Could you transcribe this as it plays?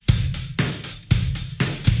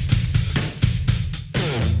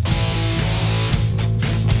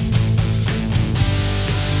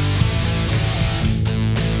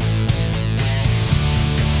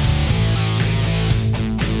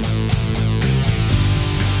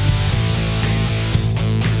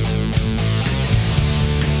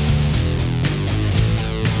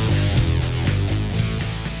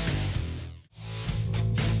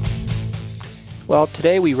Well,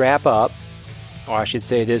 today we wrap up, or I should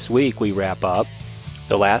say this week we wrap up,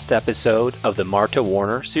 the last episode of the Marta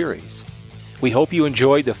Warner series. We hope you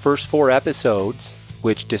enjoyed the first 4 episodes,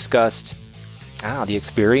 which discussed the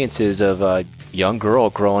experiences of a young girl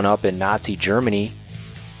growing up in Nazi Germany,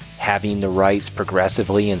 having the rights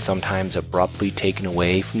progressively and sometimes abruptly taken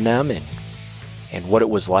away from them, and what it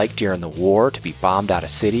was like during the war to be bombed out of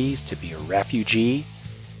cities, to be a refugee.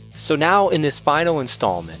 So now in this final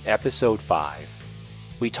installment, episode 5,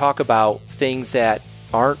 we talk about things that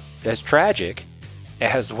aren't as tragic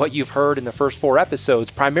as what you've heard in the first 4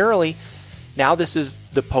 episodes. Primarily, now this is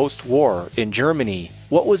the post-war in Germany.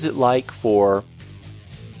 What was it like for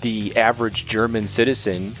the average German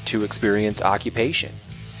citizen to experience occupation?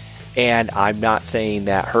 And I'm not saying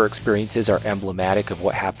that her experiences are emblematic of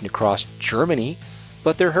what happened across Germany,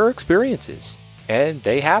 but they're her experiences, and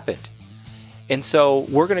they happened. And so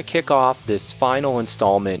we're going to kick off this final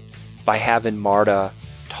installment by having Marta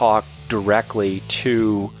talk directly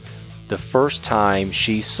to the first time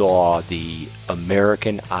she saw the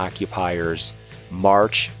American occupiers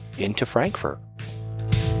march into Frankfurt.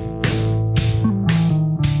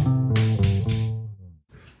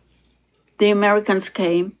 The Americans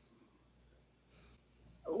came.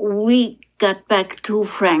 We got back to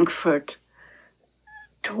Frankfurt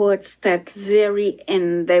towards that very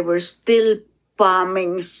end. There were still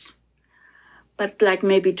bombings, but like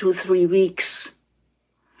maybe 2-3 weeks.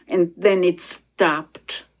 And then it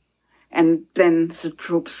stopped. And then the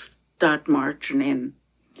troops start marching in.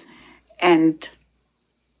 And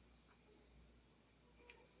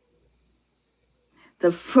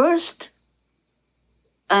the first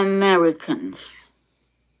Americans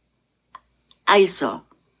I saw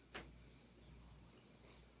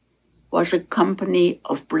was a company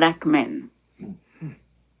of black men.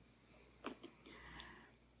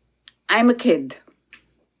 I'm a kid.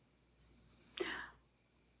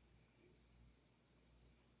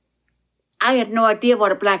 I had no idea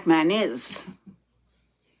what a black man is.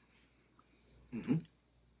 Mm-hmm.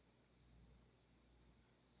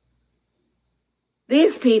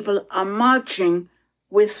 These people are marching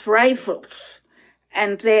with rifles,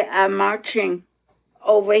 and they are marching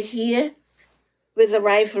over here with a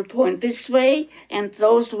rifle point this way, and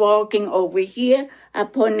those walking over here are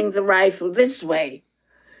pointing the rifle this way.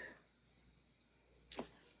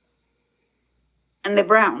 And they're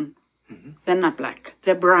brown. Mm-hmm. They're not black.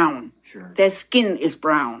 They're brown. Sure. Their skin is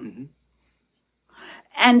brown. Mm-hmm.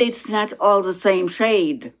 And it's not all the same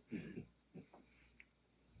shade. Mm-hmm.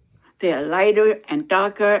 They're lighter and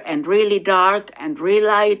darker and really dark and really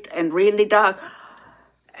light and really dark.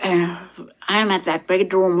 I'm at that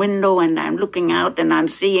bedroom window and I'm looking out and I'm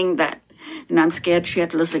seeing that. And I'm scared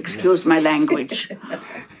shitless, excuse my language.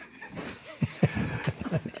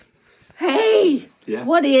 Hey, yeah.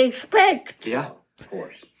 What do you expect? Yeah, of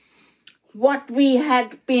course. What we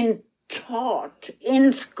had been taught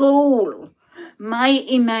in school. My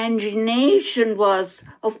imagination was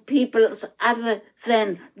of peoples other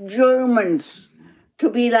than Germans to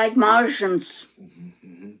be like Martians.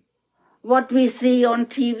 What we see on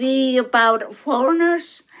TV about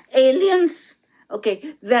foreigners, aliens,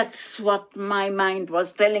 okay, that's what my mind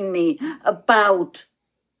was telling me about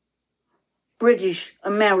British,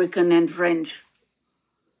 American, and French.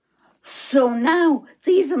 So now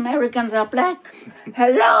these Americans are black.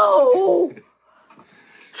 Hello!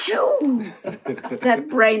 Shoo! That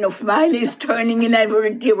brain of mine is turning in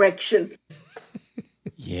every direction.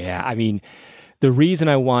 Yeah, I mean, the reason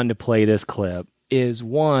I wanted to play this clip is,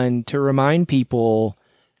 one, to remind people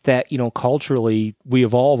that, culturally we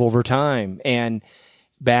evolve over time. And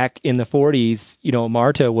back in the 40s,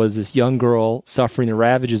 Marta was this young girl suffering the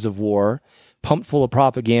ravages of war, pumped full of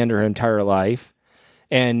propaganda her entire life.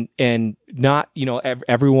 And not,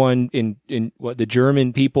 everyone in what the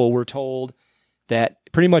German people were told that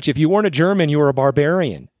pretty much if you weren't a German, you were a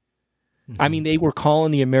barbarian. I mean, they were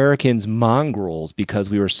calling the Americans mongrels because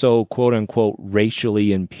we were so, quote unquote,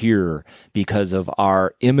 racially impure because of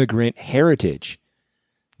our immigrant heritage.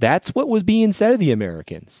 That's what was being said of the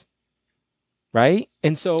Americans. Right?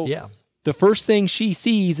 And so the first thing she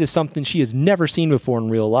sees is something she has never seen before in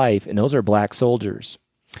real life, and those are black soldiers.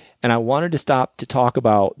 And I wanted to stop to talk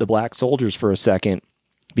about the black soldiers for a second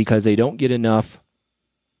because they don't get enough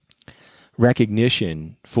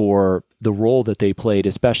recognition for the role that they played,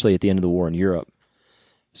 especially at the end of the war in Europe.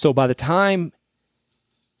 So by the time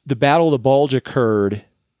the Battle of the Bulge occurred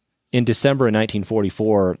in December of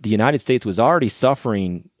 1944, the United States was already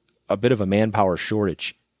suffering a bit of a manpower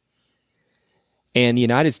shortage. And the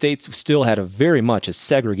United States still had very much a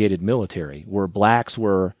segregated military where blacks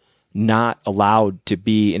were not allowed to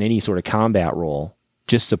be in any sort of combat role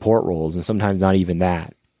just support roles, and sometimes not even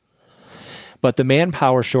that. But the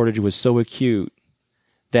manpower shortage was so acute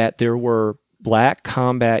that there were black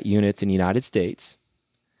combat units in the United States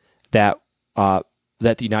that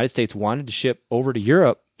the United States wanted to ship over to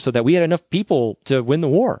Europe so that we had enough people to win the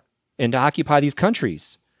war and to occupy these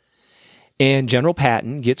countries. And General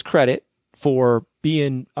Patton gets credit for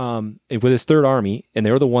being with his Third Army, and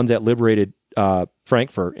they were the ones that liberated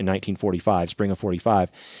Frankfurt in 1945, spring of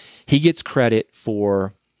 45. He gets credit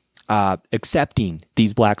for accepting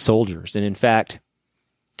these black soldiers. And in fact,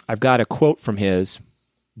 I've got a quote from his.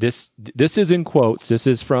 This is in quotes. This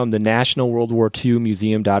is from the National World War II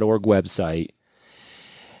Museum.org website.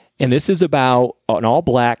 And this is about an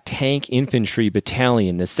all-black tank infantry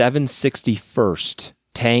battalion, the 761st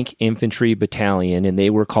Tank Infantry Battalion, and they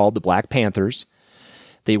were called the Black Panthers.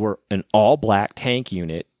 They were an all-black tank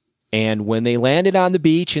unit. And when they landed on the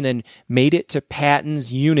beach and then made it to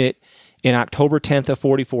Patton's unit in October 10th of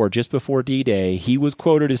 44, just before D-Day, he was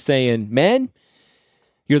quoted as saying, "Men,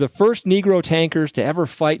 you're the first Negro tankers to ever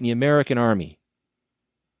fight in the American Army.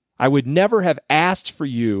 I would never have asked for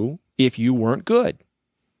you if you weren't good.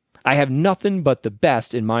 I have nothing but the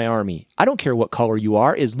best in my army. I don't care what color you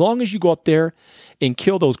are, as long as you go up there and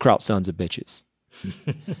kill those Kraut sons of bitches."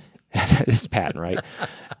 This is Patton, right?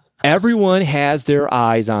 "Everyone has their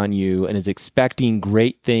eyes on you and is expecting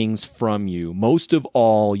great things from you. Most of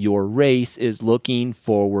all, your race is looking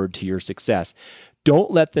forward to your success.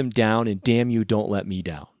 Don't let them down, and damn you, don't let me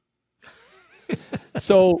down."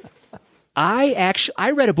 So I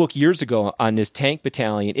read a book years ago on this tank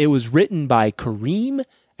battalion. It was written by Kareem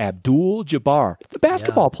Abdul-Jabbar, the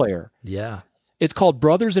basketball player. Yeah. It's called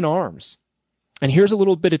Brothers in Arms. And here's a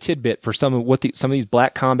little bit of tidbit for some of these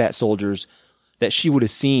black combat soldiers that she would have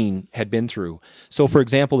seen had been through. So, for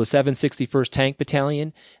example, the 761st Tank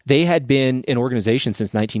Battalion, they had been in organization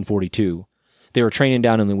since 1942. They were training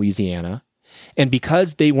down in Louisiana. And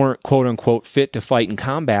because they weren't, quote unquote, fit to fight in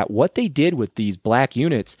combat, what they did with these black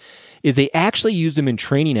units is they actually used them in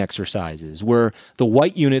training exercises where the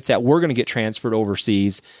white units that were going to get transferred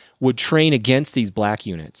overseas would train against these black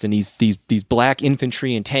units. And these black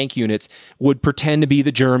infantry and tank units would pretend to be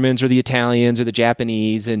the Germans or the Italians or the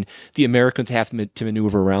Japanese, and the Americans have to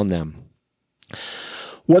maneuver around them.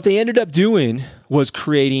 What they ended up doing was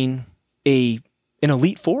creating an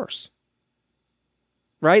elite force.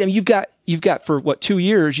 Right? I mean, you've got for 2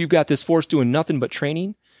 years, you've got this force doing nothing but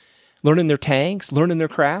training, learning their tanks, learning their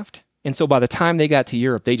craft. And so by the time they got to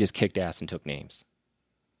Europe, they just kicked ass and took names.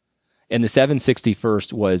 And the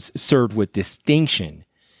 761st was served with distinction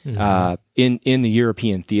in the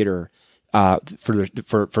European theater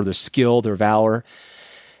for their skill, their valor.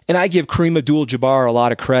 And I give Kareem Abdul-Jabbar a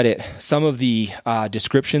lot of credit. Some of the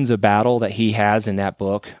descriptions of battle that he has in that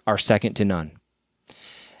book are second to none.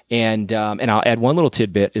 And I'll add one little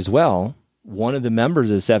tidbit as well. One of the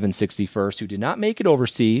members of the 761st who did not make it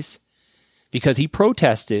overseas because he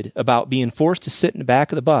protested about being forced to sit in the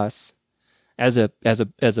back of the bus as a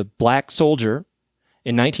black soldier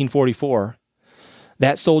in 1944.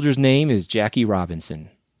 That soldier's name is Jackie Robinson.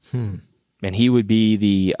 And he would be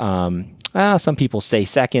the, some people say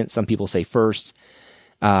second, some people say first,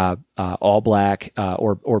 all black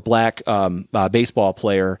or black baseball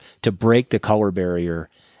player to break the color barrier.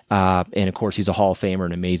 And of course, he's a Hall of Famer,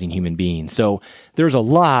 an amazing human being. So there's a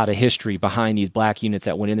lot of history behind these black units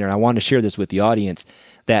that went in there. And I wanted to share this with the audience,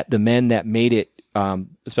 that the men that made it,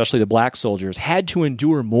 especially the black soldiers, had to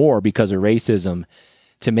endure more because of racism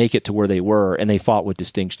to make it to where they were, and they fought with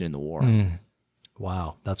distinction in the war.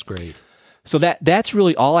 Wow, that's great. So that's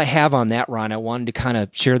really all I have on that, Ron. I wanted to kind of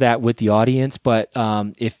share that with the audience. But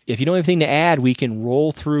if you don't have anything to add, we can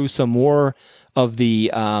roll through some more of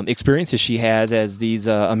the experiences she has as these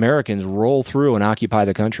Americans roll through and occupy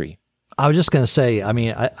the country. I was just going to say, I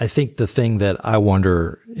mean, I think the thing that I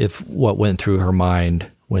wonder if what went through her mind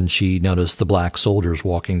when she noticed the black soldiers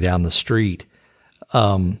walking down the street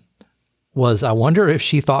was, I wonder if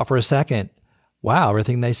she thought for a second, wow,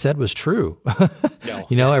 everything they said was true.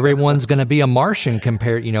 No. Everyone's going to be a Martian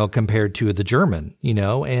compared to the German,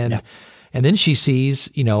 And then she sees,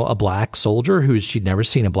 a black soldier who she'd never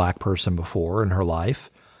seen a black person before in her life.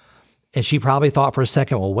 And she probably thought for a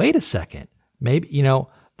second, well, wait a second. Maybe,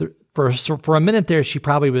 for a minute there, she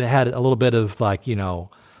probably had a little bit of like,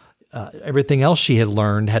 everything else she had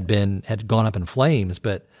learned had gone up in flames.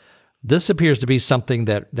 But this appears to be something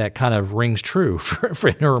that kind of rings true for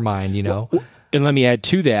in her mind, Well, and let me add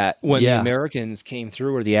to that, when the Americans came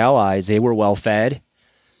through, or the Allies, they were well fed.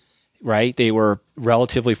 Right? They were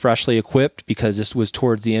relatively freshly equipped because this was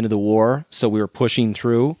towards the end of the war. So we were pushing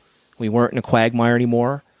through. We weren't in a quagmire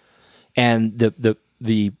anymore. And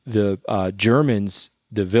the Germans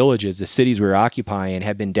the villages, the cities we were occupying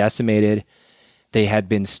had been decimated. They had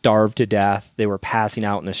been starved to death. They were passing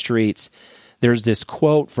out in the streets. There's this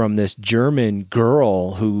quote from this German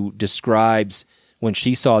girl who describes when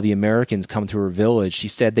she saw the Americans come through her village. She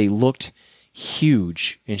said they looked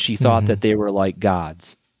huge, and she thought that they were like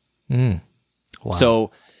gods. Wow.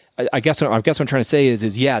 So I guess what I'm trying to say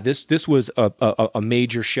is yeah, this was a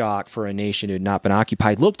major shock for a nation who had not been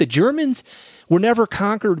occupied. Look, the Germans were never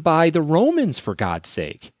conquered by the Romans, for God's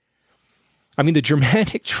sake. I mean, the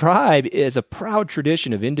Germanic tribe is a proud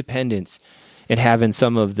tradition of independence and having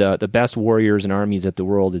some of the best warriors and armies that the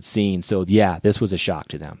world had seen. So yeah, this was a shock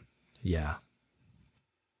to them. Yeah.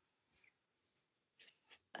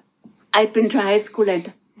 I'd been to high school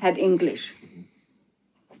and had English.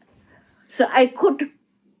 So I could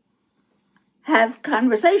have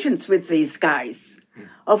conversations with these guys.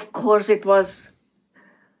 Of course, the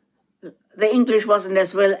English wasn't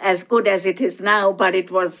as good as it is now, but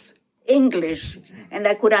it was English, and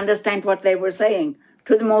I could understand what they were saying,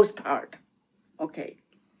 to the most part. Okay.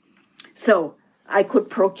 So I could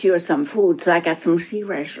procure some food, so I got some sea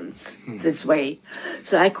rations this way.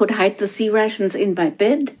 So I could hide the sea rations in my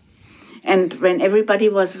bed, and when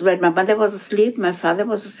my mother was asleep, my father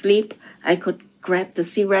was asleep, I could grab the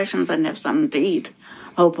sea rations and have something to eat.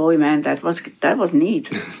 Oh boy, man, that was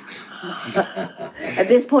neat. At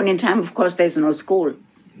this point in time, of course, there's no school.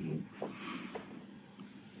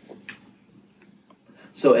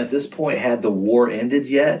 So at this point, had the war ended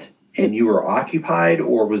yet, and you were occupied,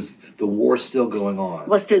 or was the war still going on?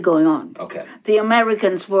 Was still going on. Okay. The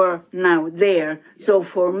Americans were now there, so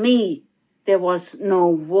for me, there was no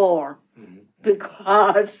war,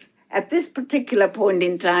 because at this particular point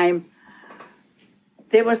in time,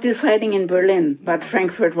 they were still fighting in Berlin, but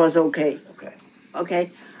Frankfurt was okay.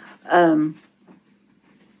 Okay.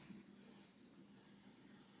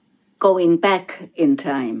 Going back in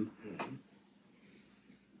time.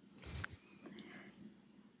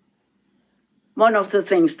 One of the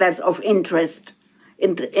things that's of interest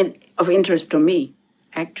to me,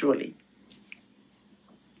 actually,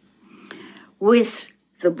 with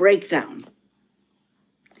the breakdown,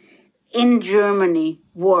 in Germany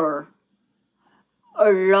were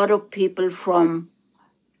a lot of people from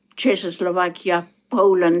Czechoslovakia,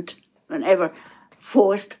 Poland, whenever,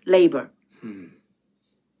 forced labor.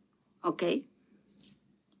 Okay?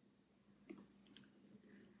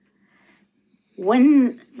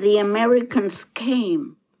 When the Americans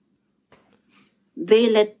came, they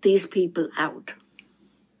let these people out.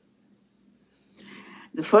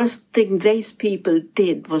 The first thing these people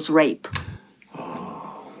did was rape.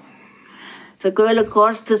 The girl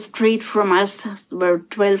across the street from us, there were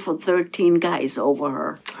 12 or 13 guys over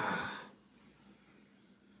her.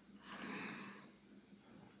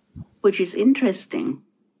 Which is interesting,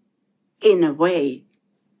 in a way.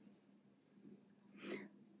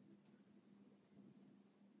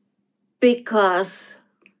 Because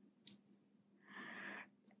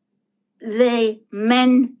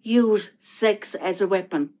men use sex as a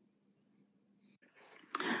weapon.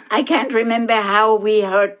 I can't remember how we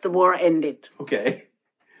heard the war ended. Okay.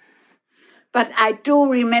 But I do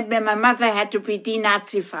remember my mother had to be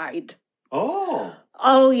denazified. Oh.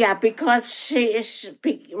 Oh, yeah, because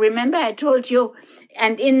remember I told you,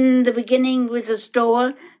 and in the beginning with the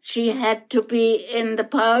store, she had to be in the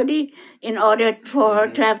party in order for her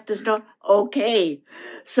to have the store. Okay.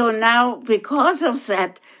 So now, because of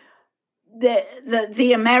that,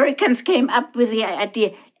 the Americans came up with the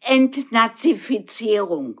idea,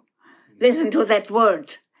 Entnazifizierung. Listen to that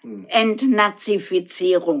word.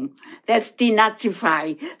 Entnazifizierung. That's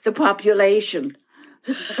denazify the population.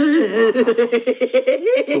 So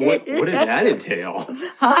what did that entail?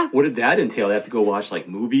 Huh? What did that entail? They have to go watch like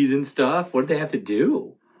movies and stuff? What did they have to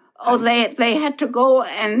do? Oh, they had to go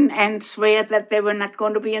and swear that they were not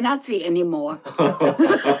going to be a Nazi anymore.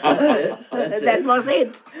 That was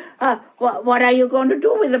it. What are you going to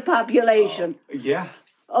do with the population? Yeah.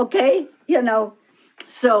 Okay,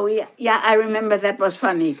 So, yeah, I remember that was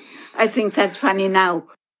funny. I think that's funny now.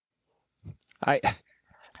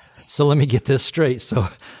 So let me get this straight. So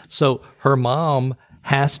her mom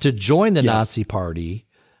has to join the Nazi party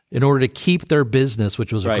in order to keep their business,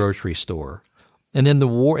 which was a grocery store. And then the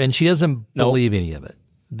war, and she doesn't believe any of it.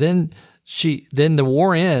 Then the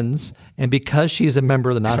war ends, and because she's a member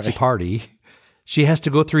of the Nazi party, she has to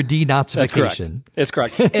go through denazification. That's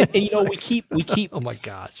correct. And we keep. Oh my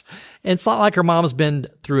gosh! And it's not like her mom's been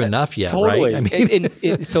through enough yet, totally. right? I mean,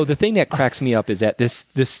 so the thing that cracks me up is that this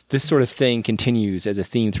sort of thing continues as a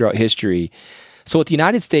theme throughout history. So what the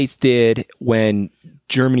United States did when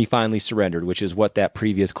Germany finally surrendered, which is what that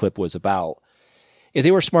previous clip was about, is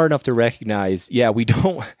they were smart enough to recognize, we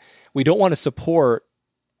don't want to support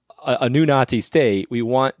a new Nazi state. We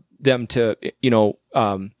want them to,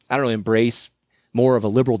 embrace more of a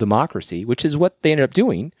liberal democracy, which is what they ended up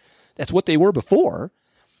doing. That's what they were before.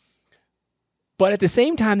 But at the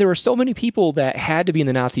same time, there were so many people that had to be in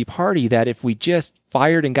the Nazi party that if we just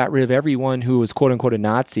fired and got rid of everyone who was quote unquote a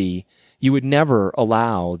Nazi, you would never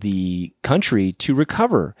allow the country to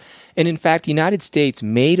recover. And in fact, the United States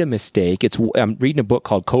made a mistake. I'm reading a book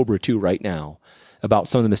called Cobra 2 right now about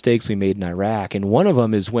some of the mistakes we made in Iraq. And one of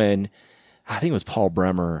them is when, I think it was Paul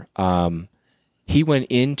Bremer, he went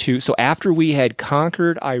into, so after we had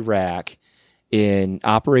conquered Iraq in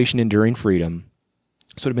Operation Enduring Freedom,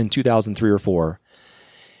 so it would have been 2003 or 4,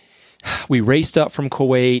 we raced up from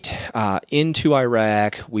Kuwait into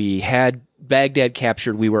Iraq. We had Baghdad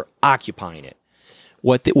captured. We were occupying it.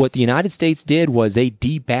 What the United States did was they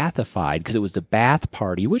de-Baathified, because it was the Ba'ath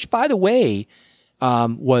Party, which, by the way,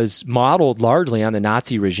 was modeled largely on the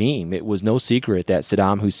Nazi regime. It was no secret that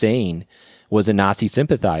Saddam Hussein was a Nazi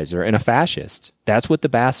sympathizer and a fascist. That's what the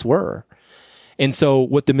Ba'aths were. And so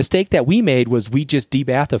what the mistake that we made was we just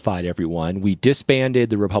de-Baathified everyone. We disbanded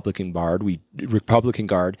the Republican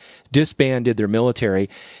Guard, disbanded their military.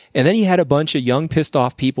 And then you had a bunch of young, pissed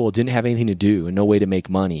off people who didn't have anything to do and no way to make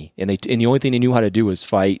money. And the only thing they knew how to do was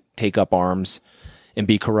fight, take up arms, and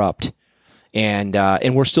be corrupt. And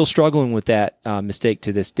we're still struggling with that mistake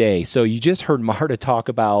to this day. So you just heard Marta talk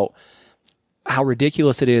about how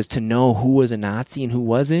ridiculous it is to know who was a Nazi and who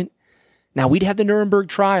wasn't. Now, we'd have the Nuremberg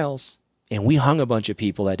trials, and we hung a bunch of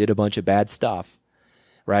people that did a bunch of bad stuff,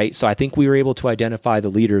 right? So I think we were able to identify the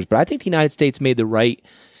leaders. But I think the United States made the right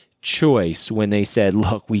choice when they said,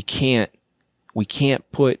 look, we can't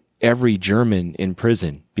put every German in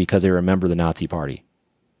prison because they were a member of the Nazi party.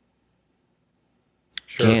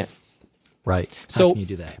 Sure. Can't. Right. How So, can you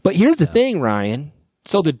do that? But here's the thing, Ryan.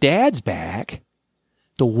 So the dad's back.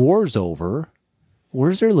 The war's over.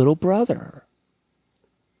 Where's their little brother?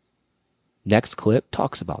 Next clip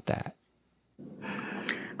talks about that.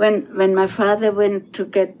 When my father went to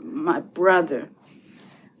get my brother,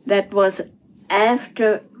 that was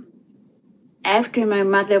after my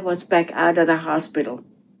mother was back out of the hospital.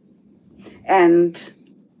 And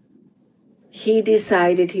he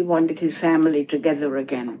decided he wanted his family together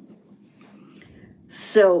again.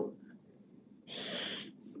 So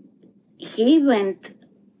he went,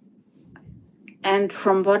 and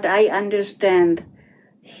from what I understand,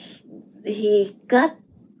 he got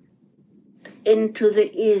into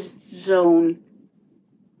the East Zone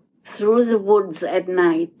through the woods at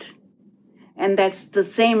night. And that's the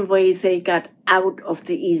same way they got out of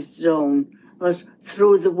the East Zone, was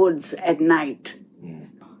through the woods at night.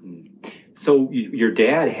 So your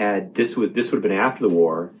dad had, this would have been after the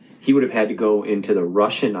war, he would have had to go into the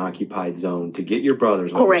Russian-occupied zone to get your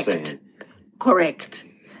brothers, what Correct. you're saying. Correct.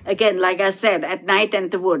 Again, like I said, at night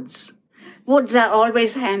and the woods. Woods are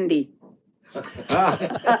always handy.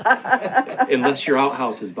 Unless your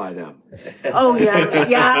outhouse is by them. Oh, yeah.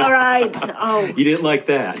 Yeah, all right. Oh. You didn't like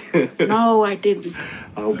that. No, I didn't.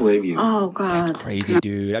 I don't blame you. Oh, God. That's crazy,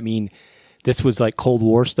 dude. I mean, this was like Cold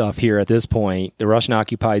War stuff here at this point. The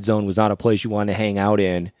Russian-occupied zone was not a place you wanted to hang out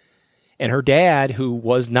in. And her dad, who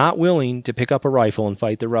was not willing to pick up a rifle and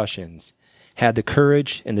fight the Russians, had the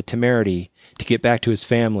courage and the temerity to get back to his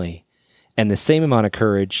family, and the same amount of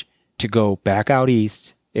courage to go back out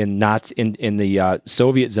east in the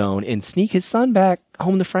Soviet zone and sneak his son back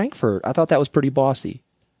home to Frankfurt. I thought that was pretty bossy.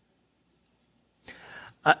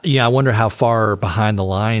 I wonder how far behind the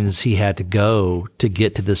lines he had to go to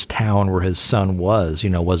get to this town where his son was.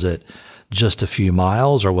 Was it just a few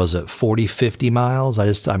miles, or was it 40, 50 miles?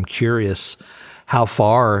 I'm curious how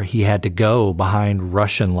far he had to go behind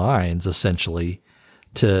Russian lines, essentially,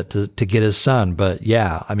 to get his son. But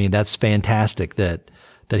yeah, I mean, that's fantastic that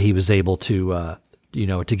he was able to,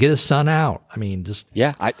 to get his son out. I mean, just.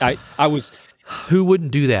 Yeah, I was. Who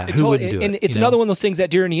wouldn't do that? Who wouldn't do it? And it's another one of those things that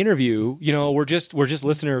during the interview, we're just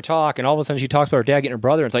listening to her talk, and all of a sudden she talks about her dad getting her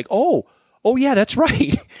brother, and it's like, oh yeah, that's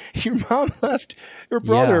right. Your mom left her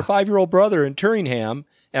brother, a 5-year-old brother, in Turringham,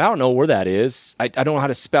 and I don't know where that is. I don't know how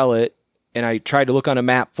to spell it, and I tried to look on a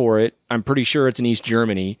map for it. I'm pretty sure it's in East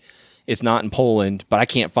Germany. It's not in Poland, but I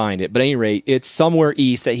can't find it. But at any rate, it's somewhere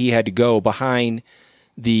east that he had to go behind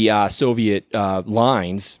the Soviet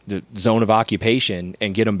lines, the zone of occupation,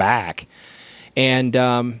 and get him back. And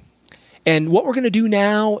what we're going to do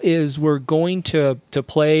now is we're going to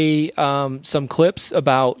play some clips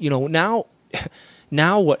about, now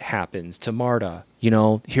what happens to Marta.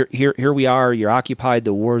 Here we are. You're occupied.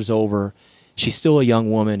 The war's over. She's still a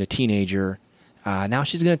young woman, a teenager. Now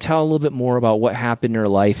she's going to tell a little bit more about what happened in her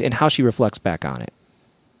life and how she reflects back on it.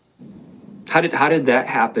 How did that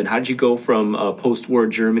happen? How did you go from post-war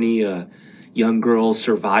Germany, a young girl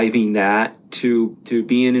surviving that, to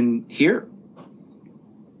being in here?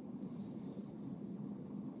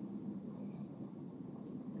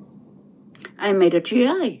 I made a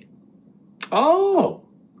GI. Oh,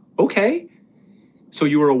 okay. So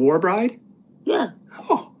you were a war bride? Yeah.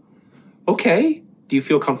 Oh, okay. Do you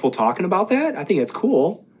feel comfortable talking about that? I think that's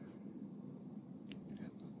cool.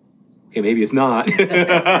 Okay, maybe it's not.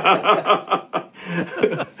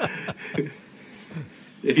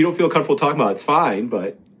 If you don't feel comfortable talking about it, it's fine,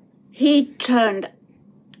 but... He turned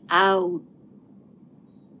out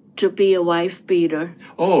to be a wife beater.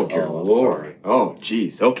 Oh, dear Lord. Sorry. Oh,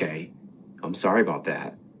 geez. Okay. I'm sorry about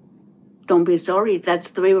that. Don't be sorry. That's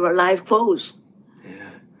the way life goes. Yeah,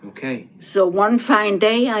 okay. So one fine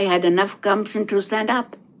day, I had enough gumption to stand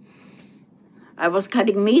up. I was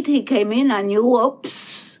cutting meat. He came in. I knew,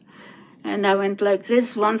 oops. And I went like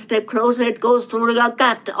this. One step closer, it goes through your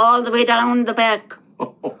gut, all the way down the back.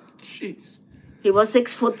 Oh, jeez. He was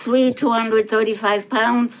 6'3", 235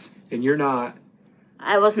 pounds. And you're not.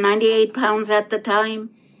 I was 98 pounds at the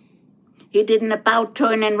time. He did an about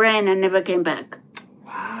turn and ran and never came back.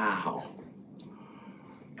 Wow.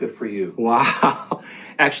 Good for you. Wow.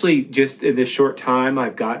 Actually, just in this short time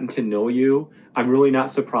I've gotten to know you, I'm really not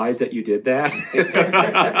surprised that you did that.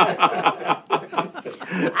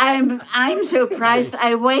 I'm surprised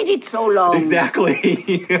I waited so long.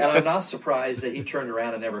 Exactly. And I'm not surprised that he turned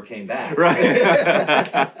around and never came back. Right.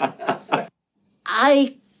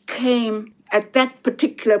 I came at that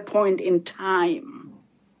particular point in time.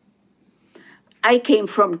 I came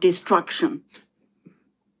from destruction.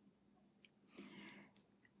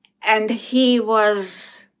 And he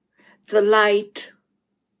was the light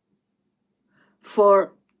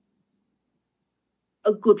for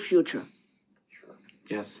a good future.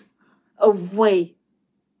 Yes. A way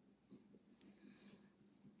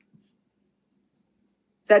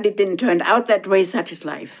that it didn't turn out that way, such is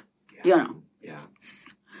life. Yeah. You know. Yeah.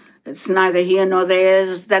 It's neither here nor there.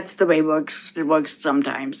 That's the way it works. It works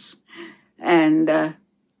sometimes. And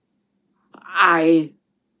I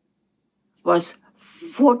was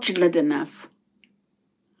fortunate enough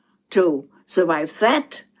to survive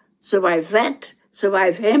that,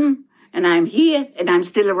 survive him, and I'm here, and I'm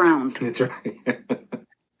still around. That's right.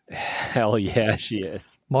 Hell yeah, she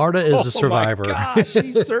is. Marta is a survivor. Oh my gosh,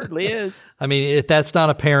 she certainly is. I mean, if that's not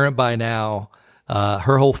apparent by now,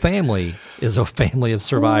 her whole family is a family of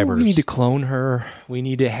survivors. We need to clone her. We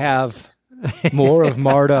need to have more of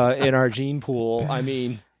Marta in our gene pool. I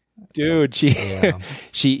mean, dude, she,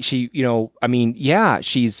 you know, I mean, yeah,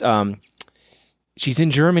 she's in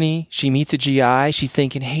Germany. She meets a GI. She's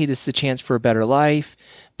thinking, hey, this is a chance for a better life.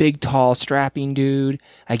 Big, tall, strapping dude.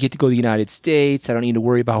 I get to go to the United States. I don't need to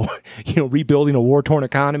worry about, you know, rebuilding a war-torn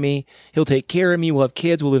economy. He'll take care of me. We'll have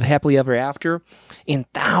kids. We'll live happily ever after.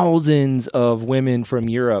 And thousands of women from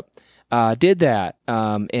Europe did that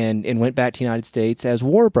and went back to the United States as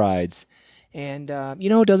war brides. And, you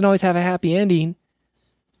know, it doesn't always have a happy ending.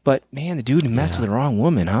 But, man, the dude messed with the wrong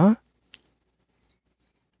woman, huh?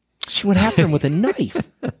 She went after him with a knife.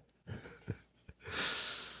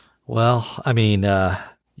 Well, I mean,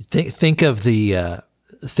 think of the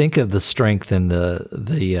strength and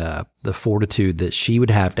the fortitude that she would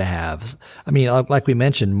have to have. I mean, like we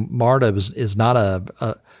mentioned, Marta is not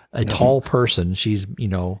a tall person. She's, you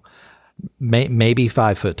know, maybe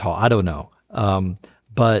 5 foot tall. I don't know.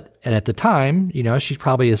 But at the time, you know, she's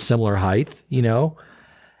probably a similar height, you know.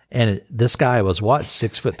 And this guy was what,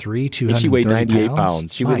 6'3", 230 She weighed 98 pounds?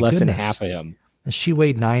 pounds. She weighed less than half of him. And she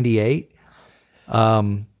weighed 98.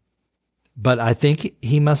 But I think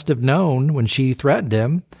he must have known when she threatened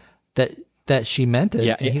him that she meant it.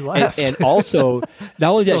 Yeah, and he left. And also,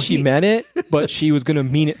 not only that she meant it, but she was going to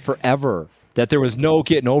mean it forever. That there was no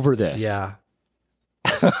getting over this. Yeah.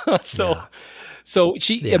 So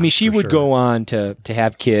she, I mean, she would go on to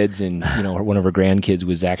have kids, and you know, one of her grandkids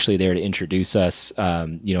was actually there to introduce us,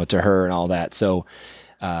 you know, to her and all that. So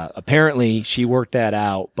apparently, she worked that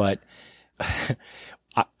out. But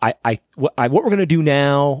what we're going to do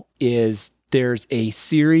now is there's a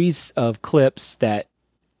series of clips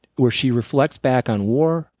where she reflects back on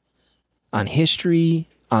war, on history,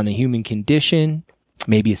 on the human condition,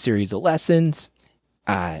 maybe a series of lessons.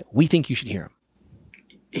 We think you should hear them.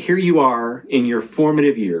 Here you are in your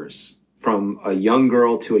formative years, from a young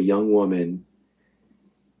girl to a young woman,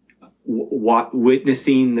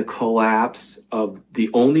 witnessing the collapse of the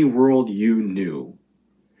only world you knew.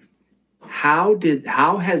 How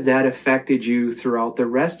has that affected you throughout the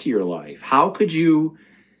rest of your life? How could you,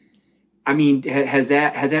 I mean, has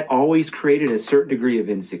that always created a certain degree of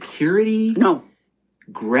insecurity? No.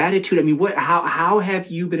 gratitude. I mean, how have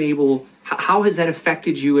you been able, how has that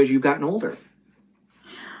affected you as you've gotten older?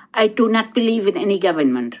 I do not believe in any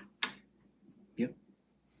government. Yep.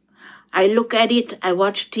 I look at it, I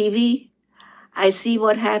watch TV, I see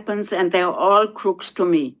what happens, and they're all crooks to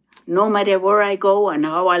me, no matter where I go and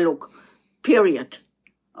how I look, period.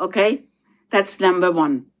 Okay? That's number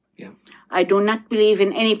one. Yeah. I do not believe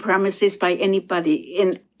in any promises by anybody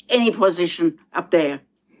in any position up there.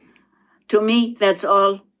 To me, that's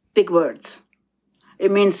all big words.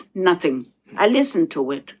 It means nothing. I listen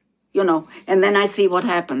to it, and then I see what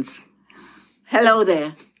happens. Hello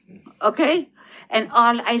there. Okay? And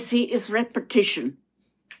all I see is repetition.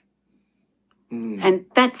 And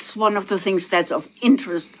that's one of the things that's of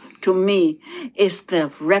interest to me, is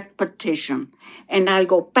the repetition. And I'll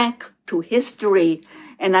go back to history,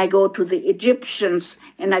 and I go to the Egyptians,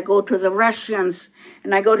 and I go to the Russians,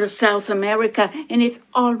 and I go to South America, and it's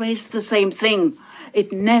always the same thing.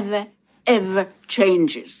 It never, ever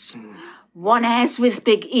changes. One ass with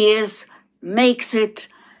big ears makes it.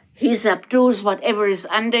 He subdues whatever is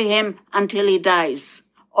under him until he dies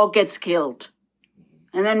or gets killed.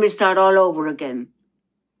 And then we start all over again.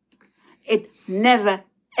 It never,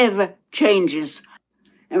 ever changes.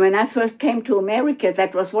 And when I first came to America,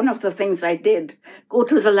 that was one of the things I did. Go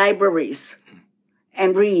to the libraries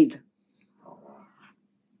and read.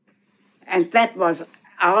 And that was,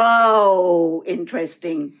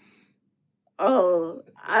 interesting.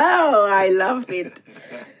 I loved it.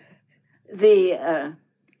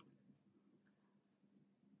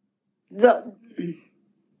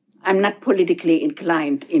 I'm not politically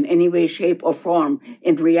inclined in any way, shape, or form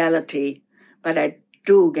in reality, but I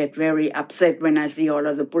do get very upset when I see all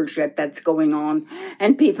of the bullshit that's going on,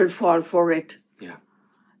 and people fall for it. Yeah.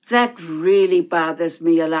 That really bothers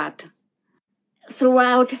me a lot.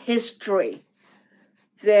 Throughout history,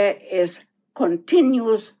 there is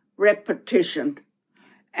continuous repetition,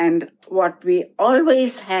 and what we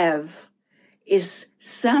always have is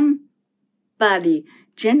somebody,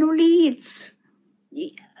 generally it's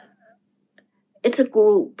a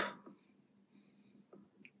group.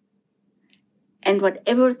 And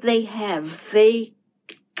whatever they have, they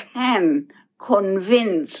can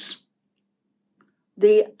convince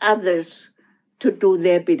the others to do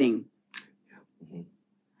their bidding.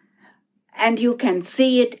 And you can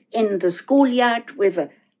see it in the schoolyard with a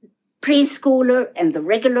preschooler and the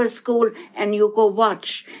regular school, and you go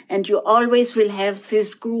watch, and you always will have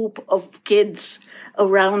this group of kids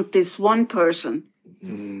around this one person.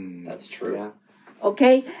 That's true. Yeah.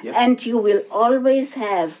 Okay? Yep. And you will always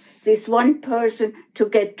have this one person to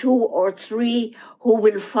get 2 or 3 who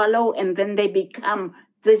will follow, and then they become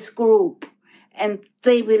this group, and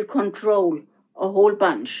they will control a whole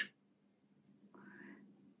bunch.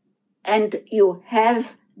 And you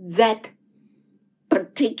have that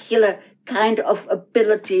particular kind of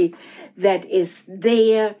ability that is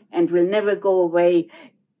there and will never go away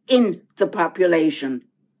in the population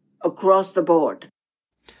across the board.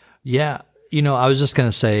 Yeah. I was just going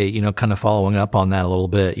to say, kind of following up on that a little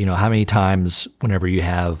bit, how many times whenever you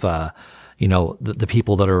have, the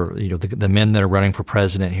people that are, the men that are running for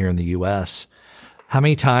president here in the U.S., how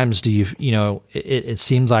many times do it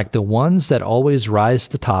seems like the ones that always rise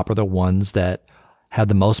to the top are the ones that have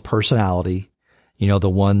the most personality, the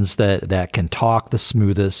ones that can talk the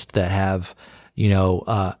smoothest, that have,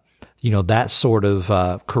 that sort of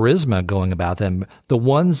charisma going about them. The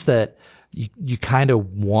ones that you kind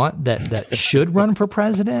of want that should run for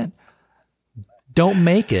president don't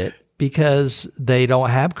make it because they don't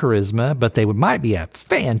have charisma, but they might be a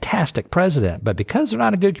fantastic president. But because they're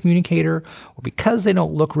not a good communicator, or because they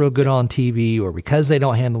don't look real good on TV, or because they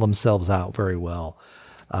don't handle themselves out very well,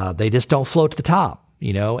 they just don't float to the top,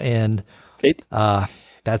 and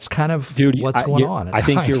that's kind of what's going on. I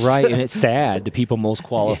think you're right, and it's sad. The people most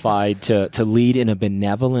qualified to lead in a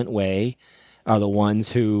benevolent way are the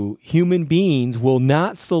ones who human beings will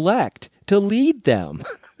not select to lead them.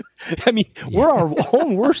 I mean, we're our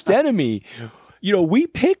own worst enemy. We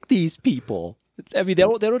pick these people. I mean, they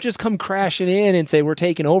don't just come crashing in and say we're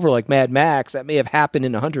taking over like Mad Max. That may have happened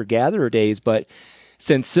in the hunter-gatherer days, but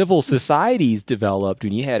since civil societies developed,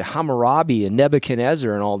 when you had Hammurabi and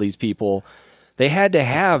Nebuchadnezzar and all these people, they had to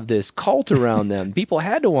have this cult around them. People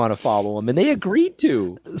had to want to follow them, and they agreed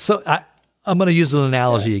to. So I'm going to use an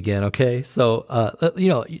analogy again, okay? So,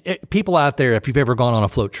 people out there, if you've ever gone on a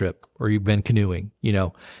float trip or you've been canoeing,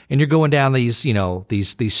 and you're going down these,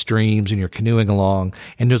 these streams and you're canoeing along,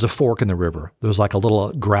 and there's a fork in the river. There's like a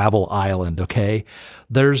little gravel island, okay?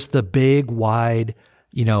 There's the big, wide,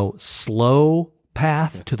 slow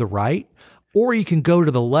path to the right, or you can go to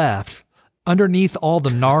the left underneath all the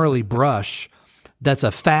gnarly brush. that's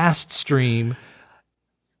a fast stream.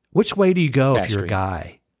 Which way do you go if you're a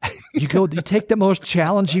guy? You take the most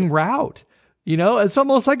challenging route. It's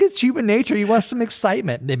almost like it's human nature. You want some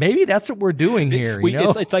excitement. Maybe that's what we're doing here.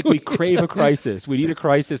 It's like we crave a crisis. We need a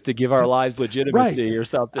crisis to give our lives legitimacy or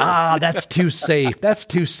something. That's too safe. That's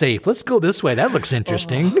too safe. Let's go this way. That looks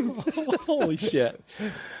interesting. Holy shit.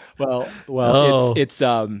 Well,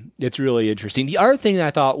 it's really interesting. The other thing that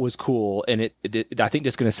I thought was cool, and I think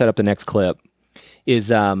just going to set up the next clip,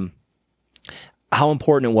 is how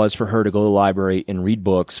important it was for her to go to the library and read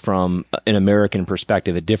books from an American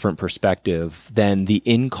perspective, a different perspective than the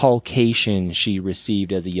inculcation she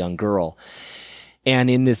received as a young girl. And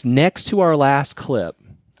in this next to our last clip,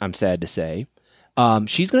 I'm sad to say,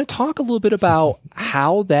 she's going to talk a little bit about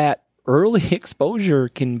how that early exposure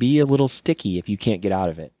can be a little sticky if you can't get out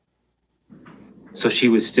of it. So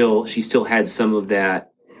she still had some of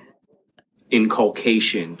that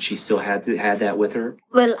inculcation. She still had that with her?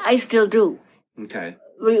 Well, I still do. Okay.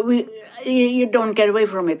 You don't get away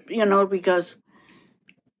from it, because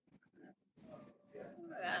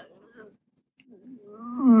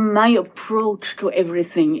my approach to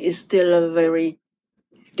everything is still a very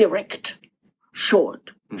direct,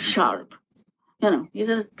 short, sharp. You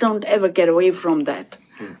just don't ever get away from that.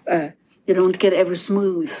 You don't get ever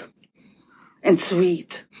smooth and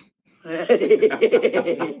sweet. I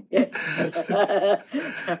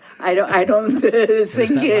don't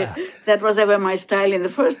think that was ever my style in the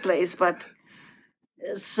first place, but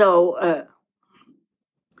so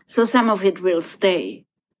some of it will stay,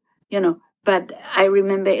 but I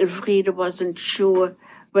remember Elfriede wasn't sure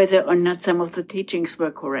whether or not some of the teachings were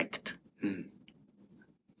correct.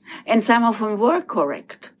 And some of them were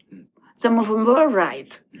correct. Some of them were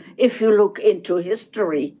right, if you look into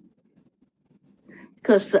history,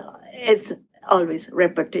 because it's always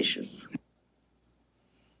repetitious.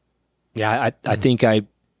 Yeah, I think I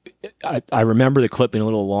remember the clip being a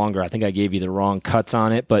little longer. I think I gave you the wrong cuts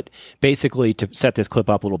on it, but basically to set this clip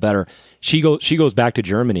up a little better, she goes back to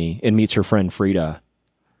Germany and meets her friend Frida,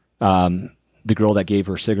 the girl that gave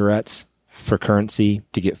her cigarettes for currency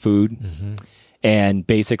to get food. Mm-hmm. And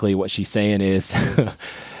basically what she's saying is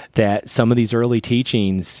that some of these early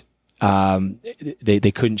teachings,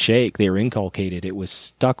 they couldn't shake. They were inculcated. It was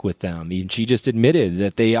stuck with them. And she just admitted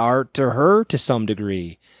that they are to her to some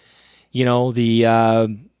degree. The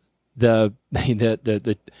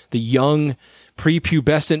young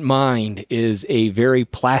prepubescent mind is a very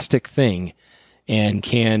plastic thing and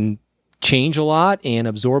can change a lot and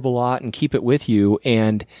absorb a lot and keep it with you.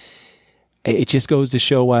 And it just goes to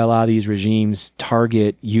show why a lot of these regimes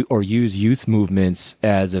target you or use youth movements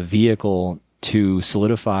as a vehicle to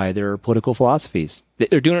solidify their political philosophies.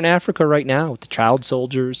 They're doing it in Africa right now with the child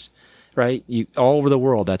soldiers, right? All over the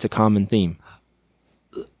world, that's a common theme.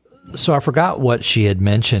 So I forgot what she had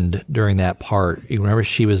mentioned during that part. You remember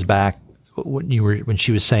she was back when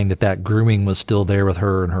she was saying that grooming was still there with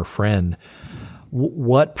her and her friend.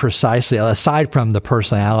 What precisely, aside from the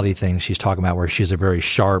personality thing she's talking about, where she's a very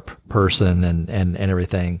sharp person and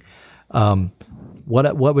everything,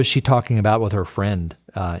 what was she talking about with her friend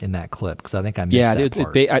in that clip? Because I think I missed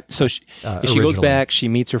that part. So she goes back, she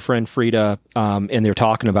meets her friend Frida, and they're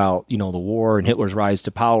talking about the war and Hitler's rise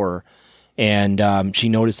to power, and she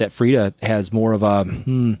noticed that Frida has more of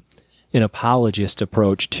an apologist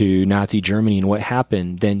approach to Nazi Germany and what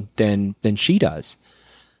happened than she does.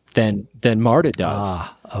 Than Marta does.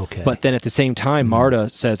 Okay. But then at the same time, Marta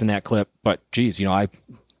says in that clip, "But geez, I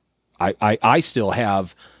still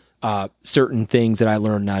have certain things that I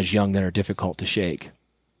learned when I was young that are difficult to shake."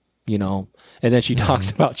 And then she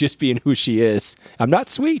talks about just being who she is. I'm not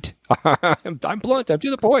sweet. I'm blunt. I'm to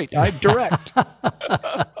the point. I'm direct.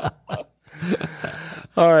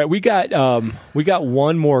 All right, we got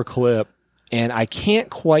one more clip. And I can't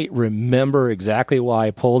quite remember exactly why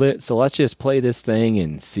I pulled it, so let's just play this thing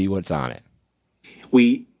and see what's on it.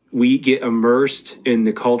 We get immersed in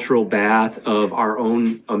the cultural bath of our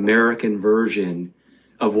own American version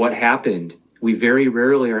of what happened. We very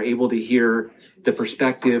rarely are able to hear the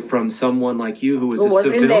perspective from someone like you who was a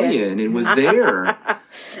civilian and was there.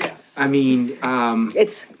 I mean,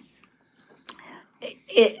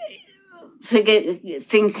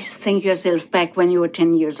 think yourself back when you were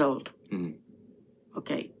 10 years old. Mm-hmm.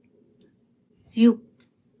 Okay. You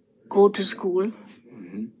go to school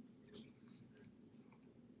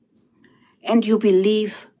and you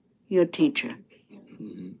believe your teacher.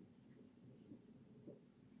 Mm-hmm.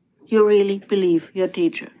 You really believe your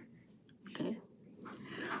teacher. Okay.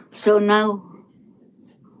 So now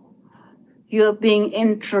you're being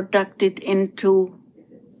introduced into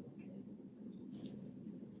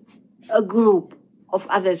a group of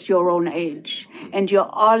others your own age, and you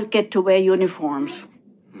all get to wear uniforms.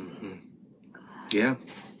 Yeah.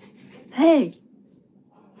 Hey,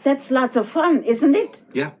 that's lots of fun, isn't it?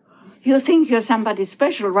 Yeah. You think you're somebody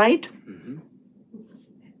special, right?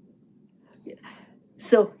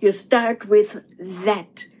 So you start with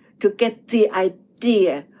that to get the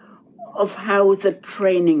idea of how the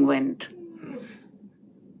training went.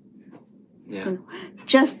 Yeah.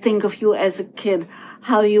 Just think of you as a kid,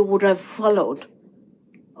 how you would have followed,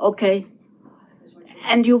 okay?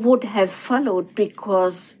 And you would have followed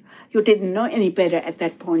because you didn't know any better at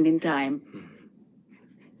that point in time.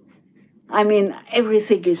 I mean,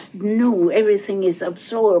 everything is new, everything is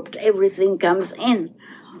absorbed, everything comes in,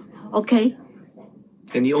 okay?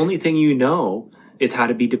 And the only thing you know is how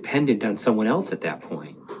to be dependent on someone else at that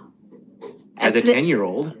point. As a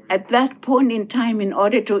 10-year-old. At that point in time, in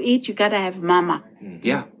order to eat, you gotta have mama.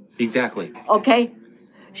 Yeah, exactly. Okay?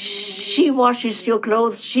 She washes your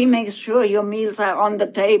clothes, she makes sure your meals are on the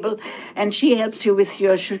table, and she helps you with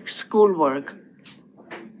your schoolwork.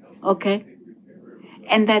 Okay?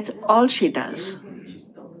 And that's all she does.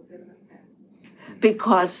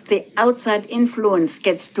 Because the outside influence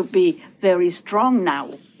gets to be very strong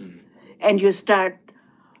now. And you start,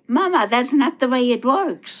 Mama, that's not the way it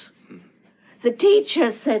works. The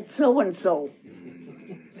teacher said so-and-so.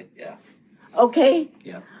 Yeah. Okay?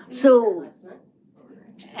 Yeah. So,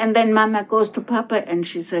 and then Mama goes to Papa and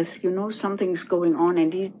she says, you know, something's going on.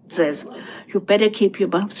 And he says, you better keep your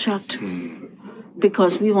mouth shut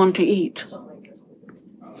because we want to eat.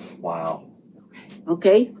 Wow.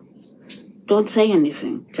 Okay? Don't say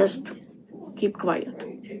anything. Just keep quiet.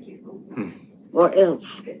 Or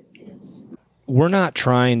else. We're not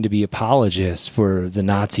trying to be apologists for the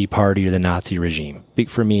Nazi party or the Nazi regime. Speak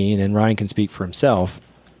for me, and then Ryan can speak for himself.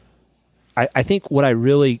 I think what I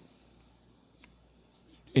really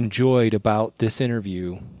enjoyed about this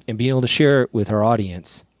interview and being able to share it with our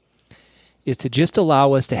audience is to just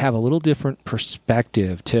allow us to have a little different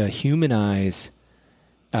perspective, to humanize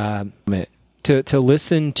it, to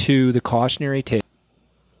listen to the cautionary tale.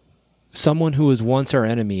 Someone who was once our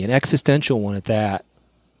enemy, an existential one at that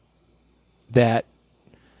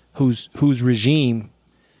whose regime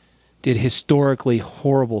did historically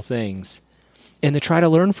horrible things, and to try to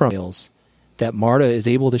learn from tales that Marta is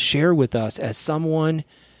able to share with us as someone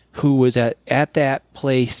who was at that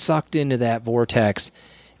place, sucked into that vortex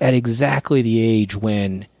at exactly the age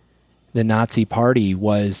when the Nazi Party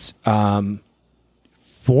was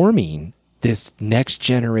forming this next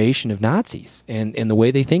generation of Nazis and the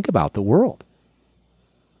way they think about the world.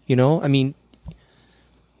 You know, I mean,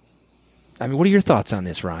 what are your thoughts on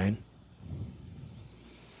this, Ryan?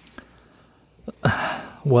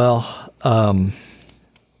 Well,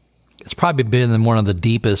 it's probably been one of the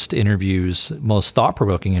deepest interviews, most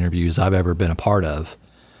thought-provoking interviews I've ever been a part of.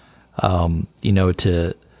 You know,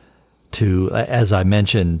 to as I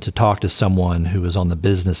mentioned, to talk to someone who was on the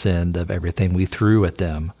business end of everything we threw at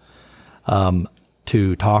them,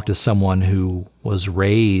 to talk to someone who was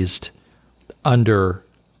raised under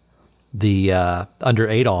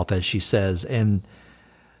Adolf, as she says, and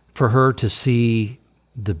for her to see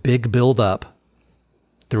the big buildup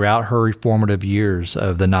throughout her formative years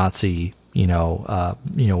of the Nazi,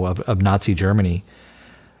 of Nazi Germany,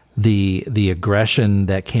 the aggression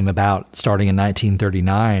that came about starting in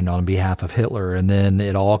 1939 on behalf of Hitler, and then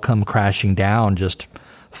it all come crashing down just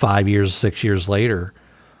 6 years later.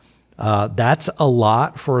 That's a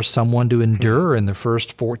lot for someone to endure in the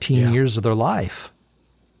first 14 years of their life.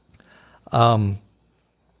 I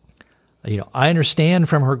understand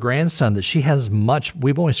from her grandson that she has much.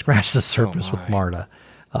 We've only scratched the surface with Marta.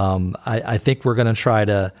 I think we're going to try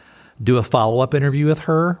to do a follow-up interview with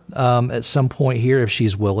her at some point here if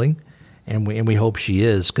she's willing, and we hope she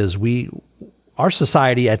is, because our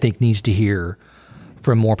society, I think, needs to hear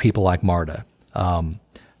from more people like Marta.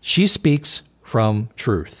 She speaks from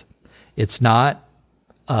truth. It's not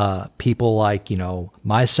people like,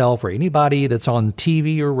 myself or anybody that's on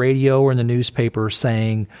TV or radio or in the newspaper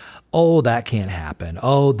saying, oh, that can't happen.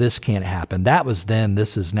 Oh, this can't happen. That was then,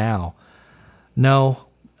 this is now. No,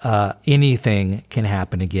 anything can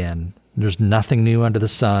happen again. There's nothing new under the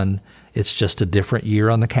sun. It's just a different year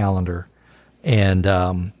on the calendar. And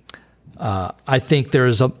I think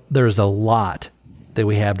there's a lot that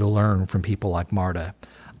we have to learn from people like Marta.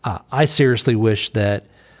 I seriously wish that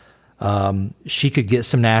she could get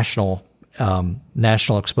some national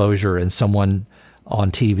exposure and someone on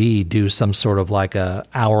TV do some sort of like a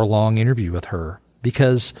hour-long interview with her,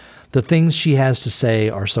 because the things she has to say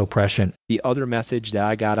are so prescient. The other message that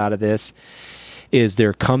I got out of this is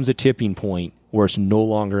there comes a tipping point where it's no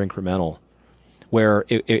longer incremental, where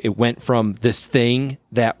it went from this thing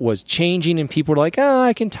that was changing and people were like, oh,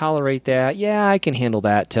 I can tolerate that. Yeah, I can handle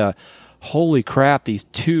that, to holy crap, these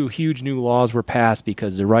 2 huge new laws were passed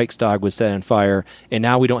because the Reichstag was set on fire, and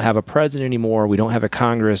now we don't have a president anymore, we don't have a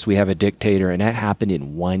Congress, we have a dictator, and that happened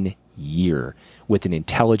in 1 year with an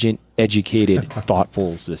intelligent, educated,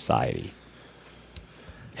 thoughtful society.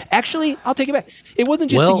 Actually, I'll take it back. It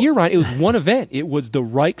wasn't just a year, Ron. It was one event. It was the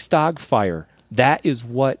Reichstag fire. That is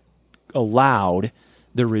what allowed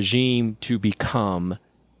the regime to become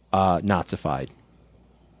Nazified.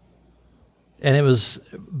 And it was,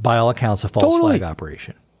 by all accounts, a false flag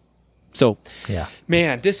operation. So, yeah,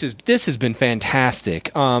 man, this has been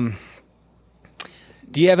fantastic. Do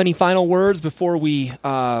you have any final words before we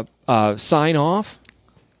sign off?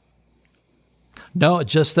 No,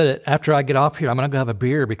 just that after I get off here, I'm going to go have a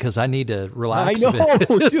beer because I need to relax. I know. A bit.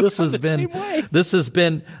 Dude, this has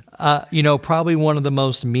been, probably one of the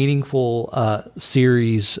most meaningful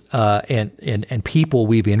series and people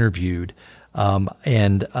we've interviewed, I'm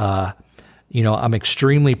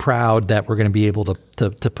extremely proud that we're going to be able to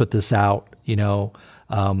put this out.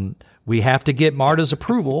 We have to get Marta's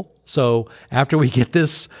approval. So after we get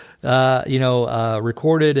this,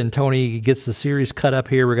 recorded and Tony gets the series cut up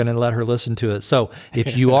here, we're going to let her listen to it. So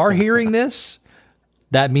if you are hearing this,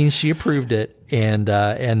 that means she approved it, and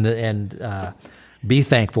be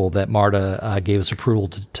thankful that Marta gave us approval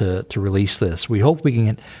to release this. We hope we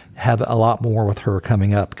can have a lot more with her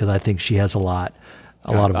coming up because I think she has a lot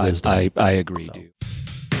of wisdom. I agree, dude.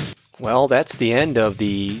 Well, that's the end of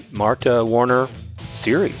the Marta Warner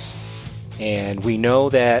series. And we know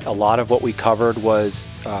that a lot of what we covered was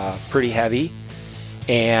pretty heavy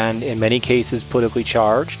and in many cases politically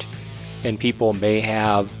charged. And people may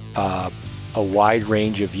have a wide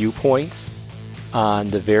range of viewpoints on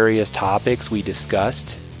the various topics we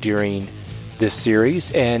discussed during this series.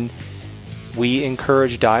 And we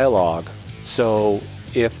encourage dialogue. So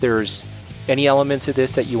if there's any elements of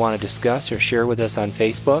this that you want to discuss or share with us on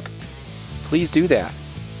Facebook, please do that.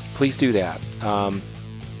 Please do that.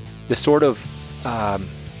 The sort of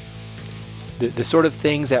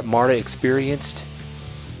things that Marta experienced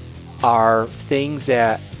are things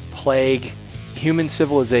that plague human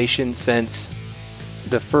civilization since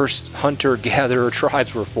the first hunter-gatherer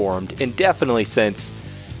tribes were formed, and definitely since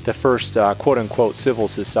the first quote-unquote civil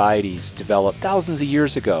societies developed thousands of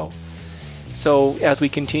years ago. So as we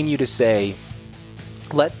continue to say,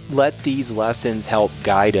 let these lessons help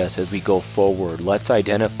guide us as we go forward. Let's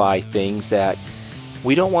identify things that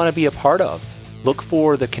we don't want to be a part of. Look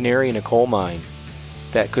for the canary in a coal mine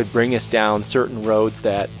that could bring us down certain roads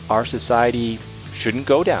that our society shouldn't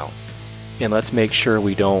go down. And let's make sure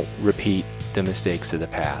we don't repeat the mistakes of the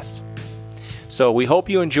past. So we hope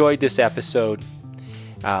you enjoyed this episode.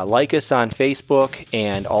 Like us on Facebook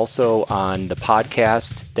and also on the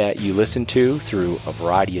podcast that you listen to through a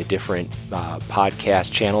variety of different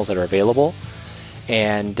podcast channels that are available.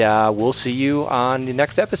 And we'll see you on the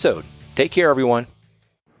next episode. Take care, everyone.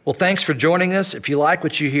 Well, thanks for joining us. If you like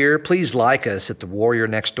what you hear, please like us at the Warrior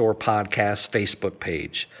Next Door Podcast Facebook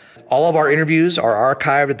page. All of our interviews are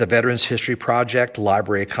archived at the Veterans History Project,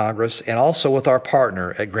 Library of Congress, and also with our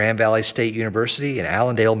partner at Grand Valley State University in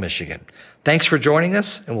Allendale, Michigan. Thanks for joining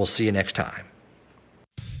us, and we'll see you next time.